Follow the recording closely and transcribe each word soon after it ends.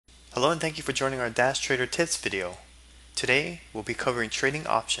Hello and thank you for joining our Dash Trader Tips video. Today we'll be covering trading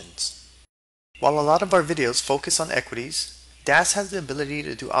options. While a lot of our videos focus on equities, Dash has the ability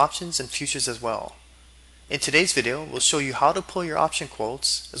to do options and futures as well. In today's video, we'll show you how to pull your option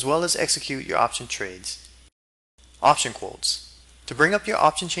quotes as well as execute your option trades. Option quotes. To bring up your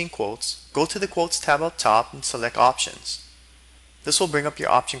option chain quotes, go to the Quotes tab up top and select Options. This will bring up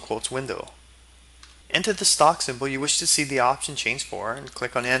your option quotes window. Enter the stock symbol you wish to see the option chains for and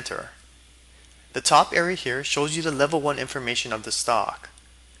click on Enter. The top area here shows you the level 1 information of the stock.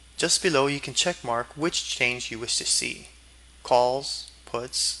 Just below you can check mark which change you wish to see, calls,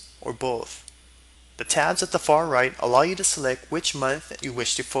 puts, or both. The tabs at the far right allow you to select which month you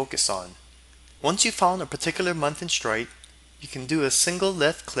wish to focus on. Once you've found a particular month in strike, you can do a single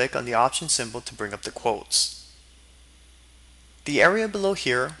left click on the option symbol to bring up the quotes. The area below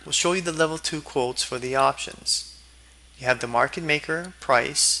here will show you the level 2 quotes for the options. You have the market maker,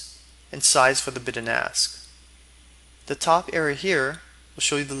 price, and size for the bid and ask. The top area here will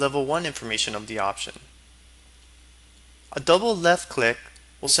show you the level 1 information of the option. A double left click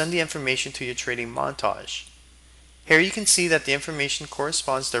will send the information to your trading montage. Here you can see that the information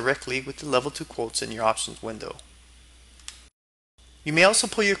corresponds directly with the level 2 quotes in your options window. You may also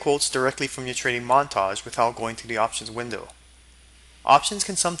pull your quotes directly from your trading montage without going to the options window. Options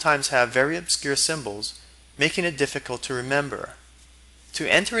can sometimes have very obscure symbols, making it difficult to remember. To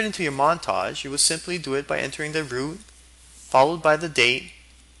enter it into your montage, you will simply do it by entering the root, followed by the date,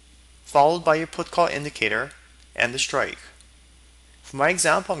 followed by your put call indicator, and the strike. For my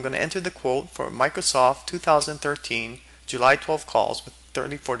example, I'm going to enter the quote for Microsoft 2013 July 12 calls with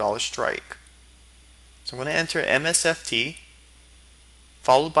 $34 strike. So I'm going to enter MSFT,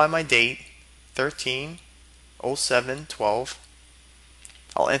 followed by my date, 13/07/12.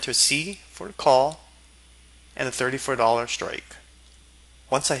 I'll enter C for the call and the $34 strike.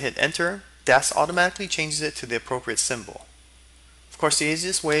 Once I hit enter, Dash automatically changes it to the appropriate symbol. Of course, the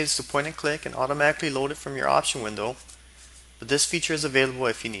easiest way is to point and click and automatically load it from your option window, but this feature is available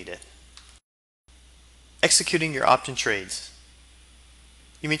if you need it. Executing your option trades.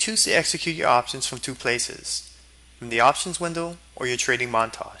 You may choose to execute your options from two places, from the options window or your trading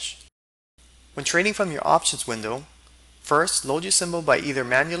montage. When trading from your options window, first, load your symbol by either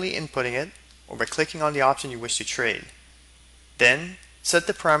manually inputting it or by clicking on the option you wish to trade. Then, set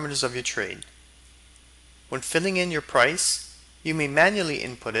the parameters of your trade. When filling in your price, you may manually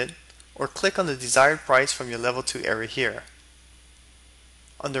input it or click on the desired price from your level 2 area here.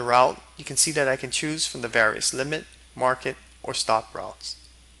 Under route, you can see that I can choose from the various limit, market, or stop routes.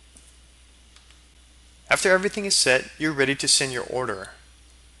 After everything is set, you're ready to send your order.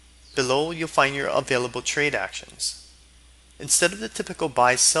 Below, you'll find your available trade actions. Instead of the typical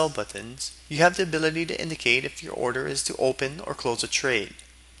buy-sell buttons, you have the ability to indicate if your order is to open or close a trade.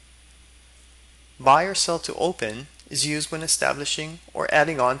 Buy or sell to open is used when establishing or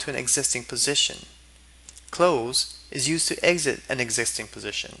adding on to an existing position. Close is used to exit an existing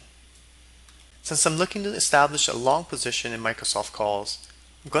position. Since I'm looking to establish a long position in Microsoft calls,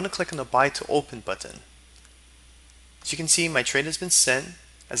 I'm going to click on the Buy to Open button. As you can see, my trade has been sent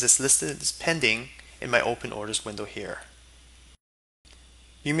as it's listed as pending in my Open Orders window here.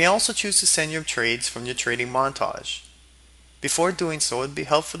 You may also choose to send your trades from your trading montage. Before doing so, it would be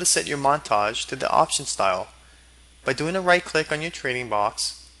helpful to set your montage to the option style by doing a right click on your trading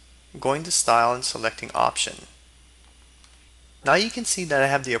box, going to Style and selecting Option. Now you can see that I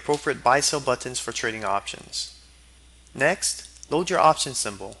have the appropriate buy-sell buttons for trading options. Next, load your option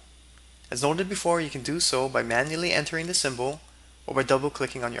symbol. As noted before, you can do so by manually entering the symbol or by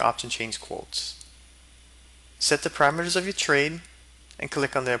double-clicking on your option chains quotes. Set the parameters of your trade and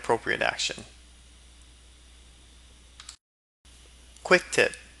click on the appropriate action. Quick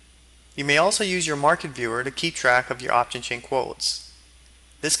tip. You may also use your market viewer to keep track of your option chain quotes.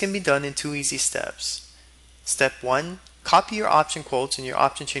 This can be done in 2 easy steps. Step 1. Copy your option quotes in your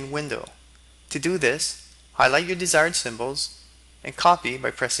option chain window. To do this, highlight your desired symbols and copy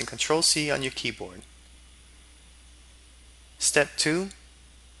by pressing Ctrl+C on your keyboard. Step 2.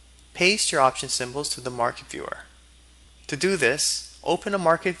 Paste your option symbols to the market viewer. To do this, open a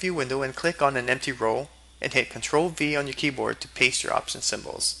market view window and click on an empty row and hit Ctrl+V on your keyboard to paste your option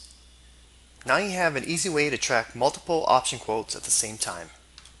symbols. Now you have an easy way to track multiple option quotes at the same time.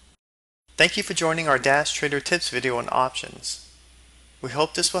 Thank you for joining our Dash Trader Tips video on options. We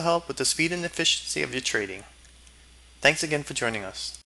hope this will help with the speed and efficiency of your trading. Thanks again for joining us.